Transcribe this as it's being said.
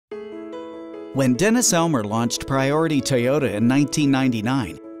When Dennis Ellmer launched Priority Toyota in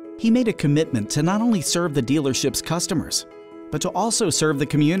 1999, he made a commitment to not only serve the dealership's customers, but to also serve the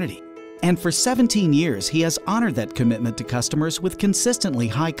community. And for 17 years, he has honored that commitment to customers with consistently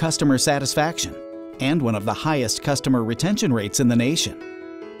high customer satisfaction and one of the highest customer retention rates in the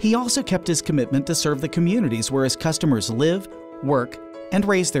nation. He also kept his commitment to serve the communities where his customers live, work, and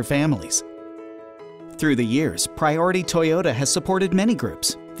raise their families. Through the years, Priority Toyota has supported many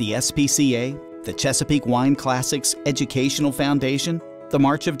groups: the SPCA, the Chesapeake Wine Classics Educational Foundation, the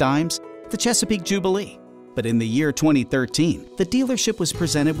March of Dimes, the Chesapeake Jubilee. But in the year 2013, the dealership was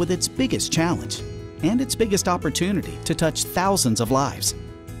presented with its biggest challenge and its biggest opportunity to touch thousands of lives.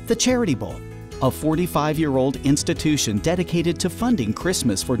 The Charity Bowl, a 45-year-old institution dedicated to funding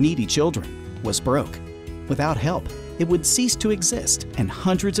Christmas for needy children, was broke. Without help, it would cease to exist and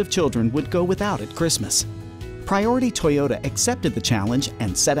hundreds of children would go without at Christmas. Priority Toyota accepted the challenge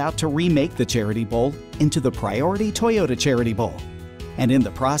and set out to remake the Charity Bowl into the Priority Toyota Charity Bowl, and in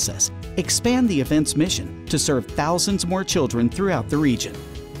the process, expand the event's mission to serve thousands more children throughout the region.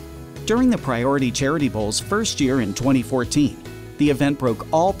 During the Priority Charity Bowl's first year in 2014, the event broke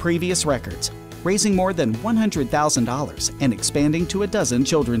all previous records, raising more than $100,000 and expanding to a dozen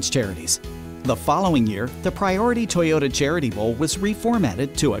children's charities. The following year, the Priority Toyota Charity Bowl was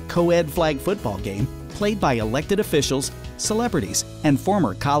reformatted to a co-ed flag football game played by elected officials, celebrities, and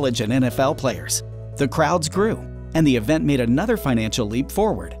former college and NFL players. The crowds grew, and the event made another financial leap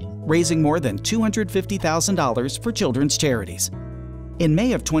forward, raising more than $250,000 for children's charities. In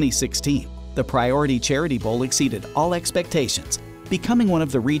May of 2016, the Priority Charity Bowl exceeded all expectations, becoming one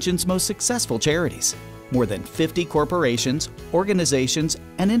of the region's most successful charities. More than 50 corporations, organizations,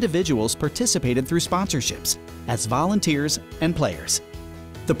 and individuals participated through sponsorships, as volunteers and players.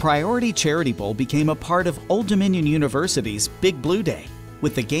 The Priority Charity Bowl became a part of Old Dominion University's Big Blue Day,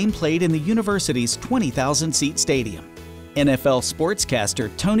 with the game played in the university's 20,000-seat stadium. NFL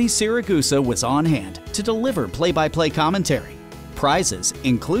sportscaster Tony Siragusa was on hand to deliver play-by-play commentary. Prizes,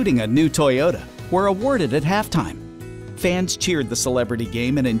 including a new Toyota, were awarded at halftime. Fans cheered the celebrity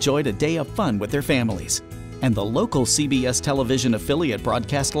game and enjoyed a day of fun with their families. And the local CBS television affiliate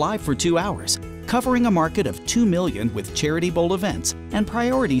broadcast live for 2 hours, covering a market of 2 million with Charity Bowl events and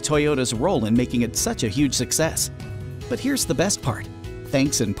Priority Toyota's role in making it such a huge success. But here's the best part.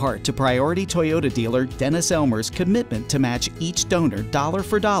 Thanks in part to Priority Toyota dealer Dennis Ellmer's commitment to match each donor dollar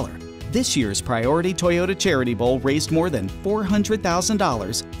for dollar, this year's Priority Toyota Charity Bowl raised more than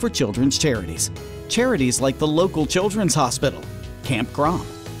 $400,000 for children's charities. Charities like the local Children's Hospital, Camp Grom,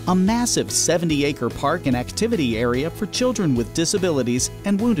 a massive 70-acre park and activity area for children with disabilities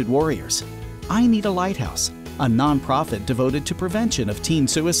and wounded warriors. I Need a Lighthouse, a nonprofit devoted to prevention of teen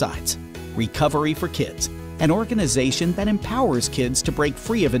suicides. Recovery for Kids, an organization that empowers kids to break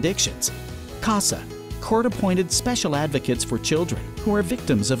free of addictions. CASA, court-appointed special advocates for children who are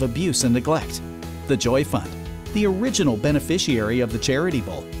victims of abuse and neglect. The Joy Fund, the original beneficiary of the Charity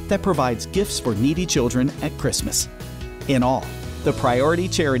Bowl that provides gifts for needy children at Christmas. In all, the Priority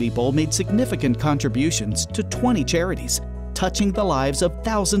Charity Bowl made significant contributions to 20 charities, touching the lives of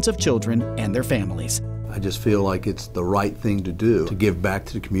thousands of children and their families. I just feel like it's the right thing to do, to give back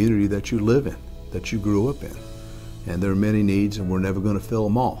to the community that you live in, that you grew up in. And there are many needs, and we're never going to fill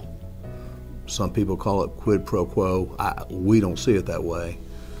them all. Some people call it quid pro quo. We don't see it that way.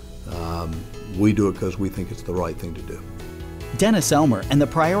 We do it because we think it's the right thing to do. Dennis Ellmer and the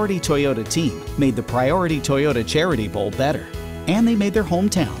Priority Toyota team made the Priority Toyota Charity Bowl better, and they made their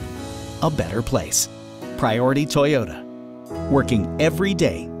hometown a better place. Priority Toyota, working every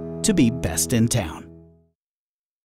day to be best in town.